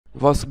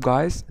What's up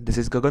guys, this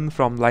is Gagan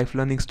from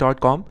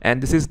lifelearnings.com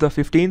and this is the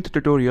 15th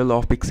tutorial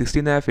of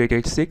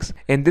PIC16F886.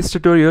 In this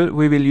tutorial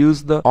we will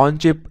use the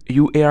on-chip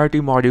UART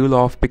module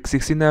of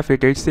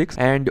PIC16F886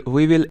 and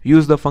we will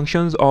use the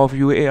functions of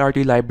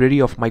UART library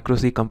of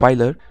MikroC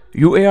compiler.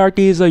 UART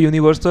is a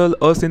universal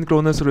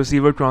asynchronous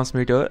receiver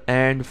transmitter,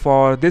 and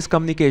for this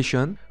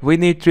communication we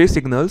need three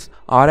signals: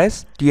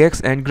 RS,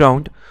 TX and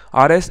ground.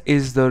 RS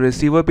is the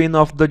receiver pin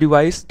of the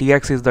device,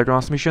 TX is the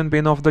transmission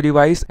pin of the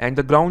device, and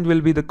the ground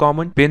will be the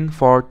common pin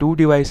for two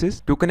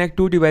devices. To connect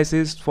two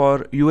devices for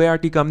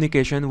UART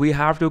communication, we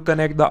have to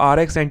connect the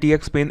RX and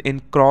TX pin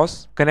in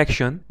cross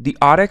connection. The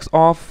RX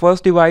of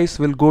first device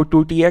will go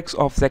to TX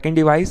of second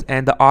device,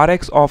 and the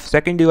RX of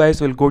second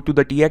device will go to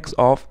the TX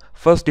of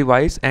first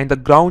device, and the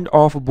ground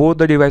of both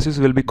the devices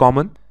will be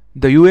common.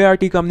 The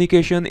UART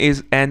communication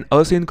is an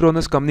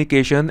asynchronous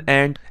communication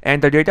and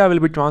the data will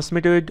be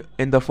transmitted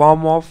in the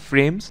form of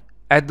frames.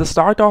 At the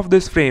start of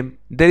this frame,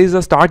 there is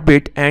a start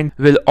bit and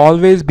will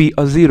always be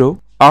a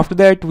 0. After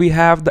that we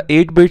have the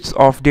 8 bits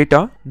of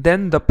data,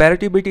 then the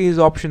parity bit is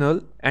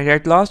optional, and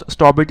at last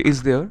stop bit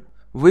is there.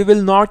 We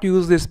will not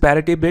use this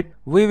parity bit,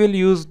 we will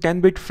use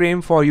 10-bit frame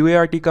for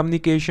UART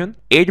communication,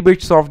 8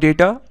 bits of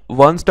data,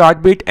 1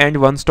 start bit and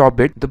 1 stop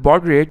bit. The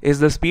baud rate is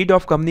the speed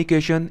of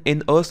communication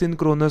in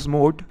asynchronous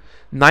mode.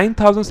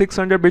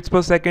 9600 bits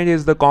per second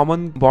is the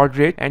common baud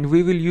rate, and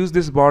we will use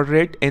this baud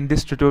rate in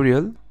this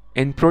tutorial.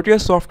 In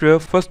Proteus software,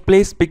 first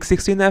place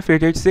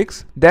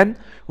PIC16F886, then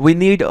we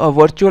need a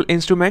virtual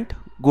instrument.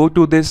 Go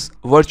to this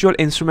virtual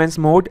instruments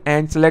mode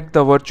and select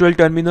the virtual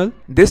terminal.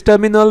 This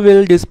terminal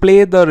will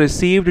display the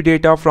received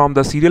data from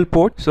the serial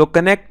port. So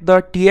connect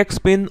the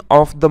TX pin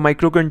of the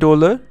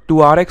microcontroller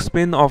to RX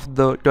pin of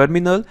the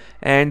terminal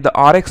and the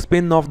RX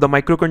pin of the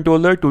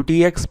microcontroller to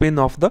TX pin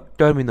of the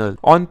terminal.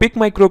 On PIC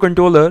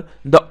microcontroller,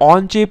 the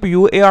on-chip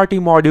UART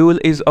module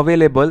is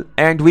available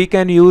and we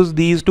can use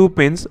these two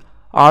pins,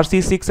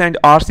 RC6 and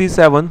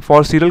RC7,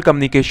 for serial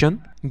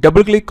communication.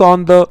 Double click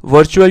on the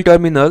virtual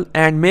terminal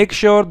and make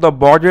sure the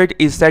baud rate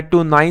is set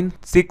to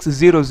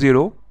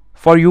 9600.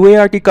 For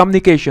UART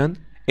communication,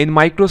 in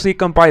MikroC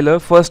compiler,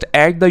 first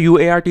add the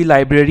UART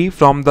library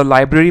from the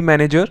library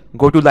manager.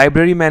 Go to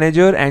library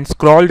manager and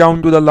scroll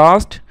down to the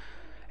last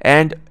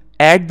and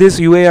add this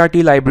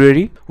UART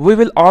library. We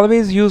will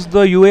always use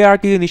the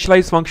UART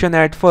initialize function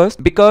at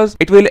first because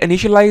it will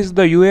initialize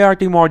the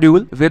UART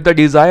module with the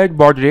desired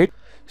baud rate.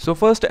 So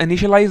first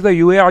initialize the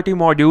UART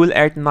module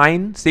at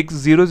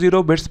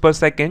 9600 bits per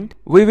second.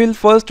 We will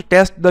first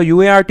test the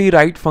UART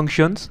write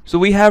functions. So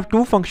we have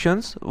two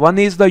functions. One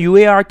is the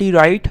UART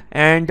write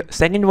and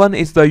second one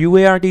is the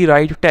UART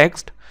write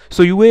text.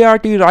 So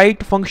UART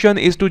write function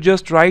is to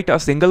just write a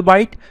single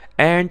byte,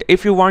 and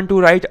if you want to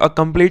write a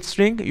complete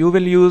string, you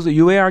will use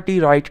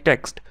UART write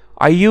text.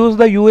 I use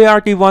the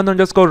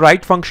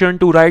UART1_write function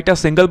to write a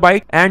single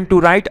byte, and to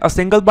write a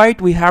single byte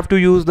we have to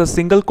use the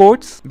single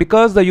quotes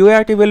because the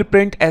UART will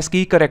print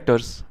ASCII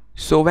characters.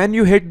 So when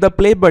you hit the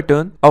play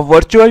button, a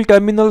virtual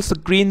terminal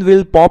screen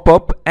will pop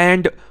up,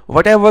 and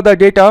whatever the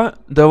data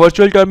the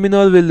virtual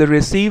terminal will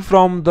receive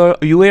from the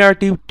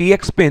UART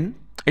TX pin,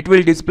 it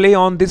will display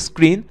on this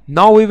screen.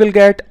 Now we will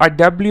get a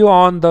W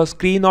on the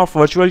screen of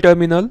virtual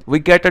terminal. We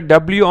get a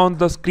W on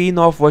the screen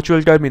of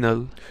virtual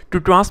terminal.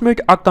 To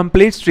transmit a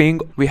complete string,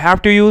 we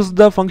have to use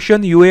the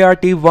function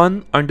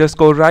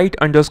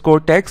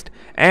UART1_write_text,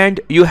 and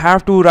you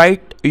have to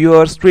write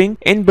your string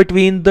in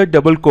between the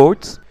double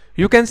quotes.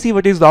 You can see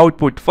what is the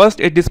output.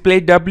 First it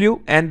displayed W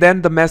and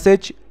then the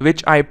message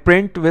which I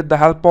print with the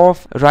help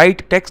of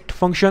write text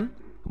function.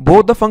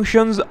 Both the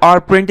functions are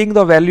printing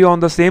the value on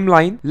the same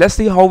line. Let's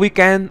see how we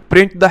can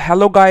print the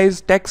hello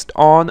guys text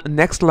on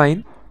next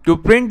line. To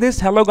print this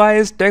hello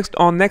guys text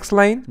on next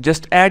line,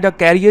 just add a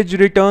carriage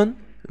return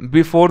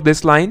before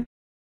this line.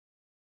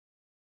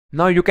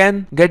 Now you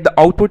can get the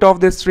output of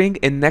this string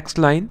in next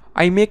line.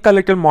 I make a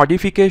little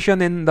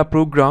modification in the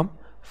program.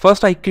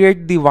 First I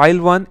create the while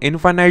one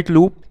infinite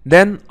loop,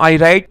 then I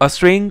write a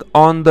string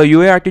on the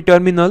UART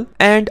terminal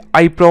and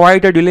I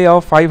provide a delay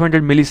of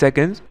 500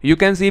 milliseconds. You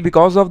can see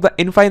because of the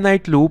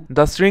infinite loop,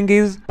 the string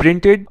is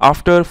printed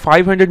after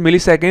 500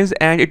 milliseconds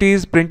and it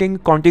is printing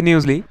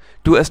continuously.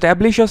 To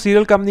establish a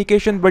serial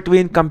communication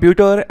between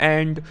computer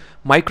and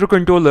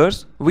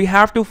microcontrollers, we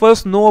have to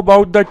first know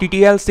about the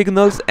TTL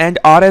signals and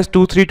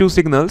RS232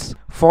 signals.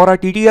 For a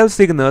TTL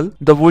signal,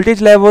 the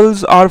voltage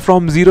levels are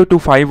from 0 to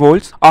 5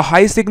 volts. A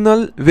high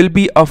signal will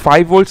be a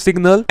 5 volt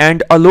signal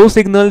and a low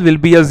signal will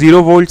be a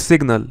 0 volt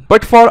signal.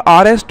 But for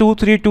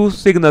RS232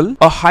 signal,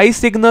 a high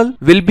signal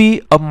will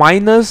be a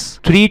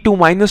 -3 to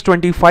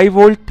 -25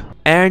 volt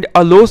and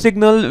a low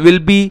signal will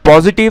be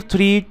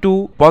 +3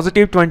 to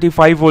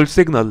 +25 volt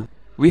signal.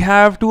 We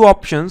have two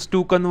options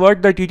to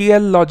convert the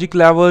TTL logic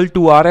level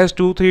to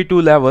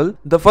RS232 level.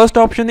 The first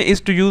option is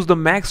to use the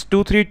max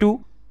 232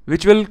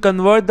 which will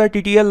convert the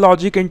TTL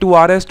logic into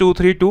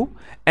RS-232,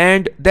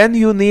 and then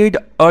you need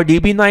a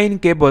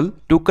DB9 cable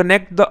to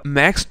connect the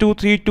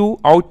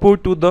MAX232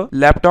 output to the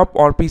laptop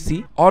or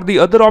PC. Or the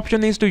other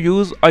option is to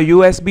use a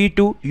USB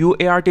to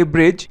UART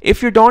bridge.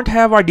 If you don't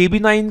have a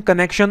DB9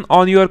 connection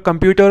on your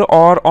computer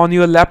or on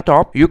your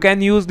laptop, you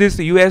can use this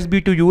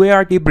USB to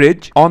UART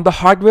bridge. On the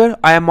hardware,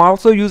 I am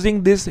also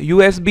using this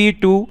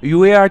USB to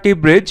UART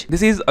bridge.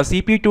 This is a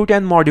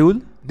CP210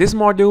 module. This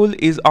module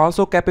is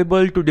also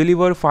capable to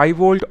deliver 5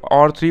 volt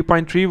or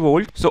 3.3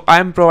 volt. So I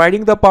am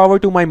providing the power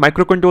to my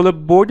microcontroller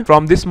board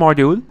from this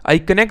module. I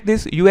connect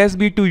this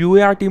USB to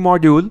UART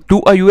module to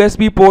a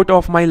USB port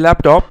of my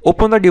laptop.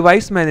 Open the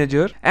device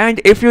manager,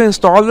 and if you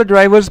install the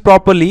drivers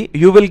properly,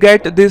 you will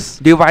get this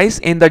device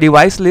in the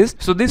device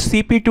list. So this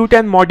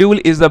CP210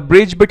 module is a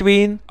bridge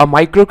between a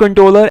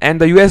microcontroller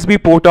and the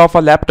USB port of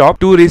a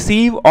laptop. To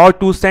receive or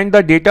to send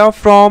the data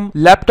from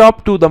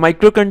laptop to the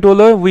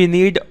microcontroller, we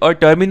need a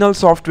terminal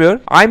software.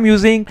 I'm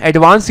using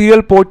advanced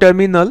serial port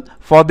terminal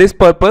for this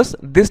purpose.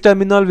 This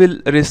terminal will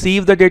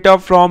receive the data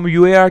from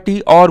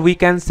UART, or we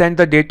can send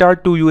the data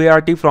to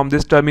UART from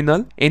this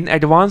terminal. In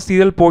advanced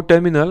serial port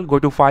terminal, go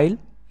to file,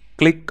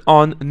 click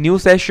on new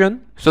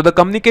session. So the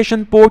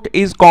communication port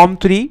is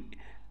COM3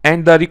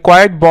 and the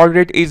required baud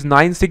rate is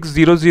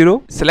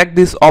 9600. Select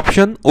this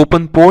option,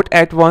 open port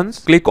at once,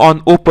 click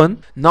on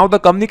open. Now the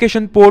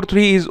communication port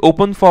 3 is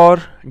open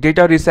for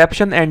data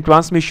reception and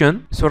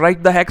transmission. So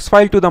write the hex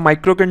file to the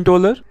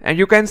microcontroller, and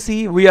you can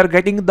see we are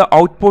getting the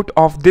output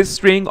of this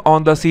string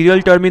on the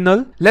serial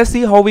terminal. Let's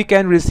see how we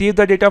can receive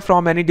the data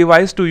from any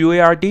device to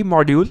UART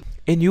module.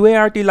 In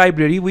UART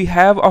library, we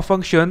have a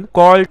function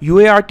called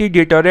UART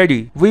data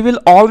ready. We will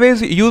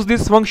always use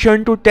this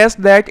function to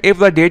test that if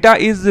the data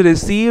is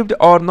received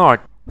or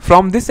not.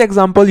 From this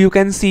example, you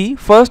can see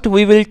first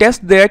we will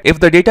test that if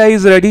the data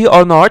is ready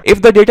or not.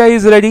 If the data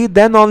is ready,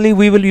 then only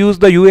we will use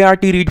the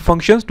UART read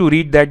functions to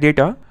read that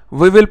data.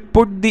 We will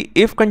put the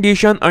if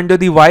condition under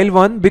the while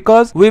one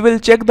because we will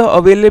check the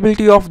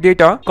availability of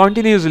data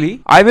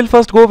continuously. I will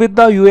first go with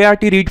the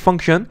UART read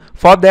function.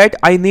 For that,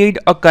 I need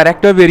a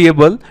character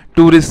variable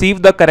to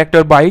receive the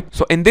character byte.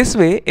 So in this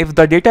way, if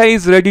the data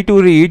is ready to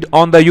read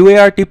on the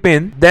UART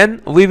pin,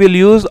 then we will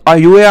use a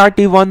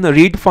UART1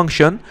 read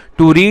function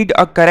to read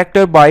a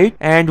character byte,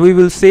 and we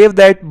will save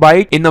that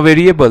byte in a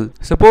variable.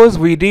 Suppose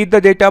we read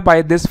the data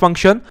by this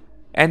function,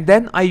 and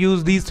then I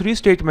use these 3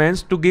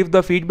 statements to give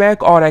the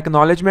feedback or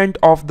acknowledgement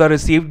of the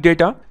received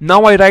data.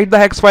 Now I write the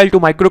hex file to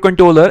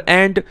microcontroller,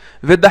 and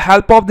with the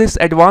help of this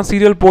advanced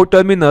serial port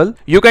terminal,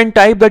 you can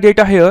type the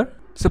data here.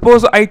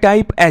 Suppose I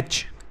type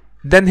H,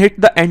 then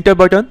hit the enter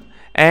button,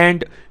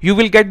 and you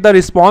will get the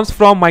response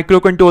from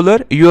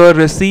microcontroller. Your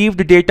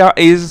received data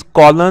is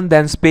colon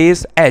then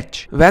space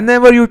H.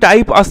 Whenever you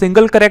type a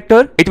single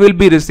character, it will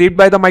be received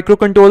by the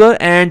microcontroller,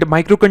 and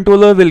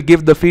microcontroller will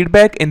give the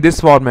feedback in this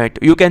format.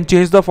 You can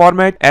change the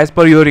format as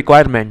per your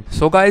requirement.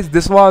 So guys,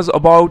 this was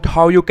about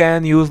how you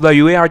can use the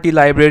UART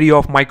library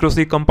of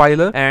MikroC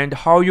compiler and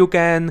how you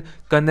can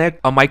connect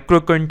a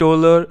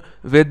microcontroller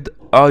with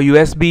a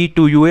USB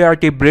to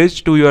UART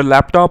bridge to your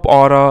laptop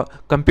or a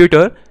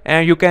computer,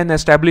 and you can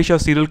establish a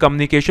serial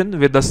communication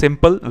with a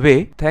simple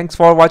way. Thanks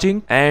for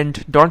watching,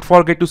 and don't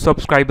forget to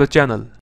subscribe the channel.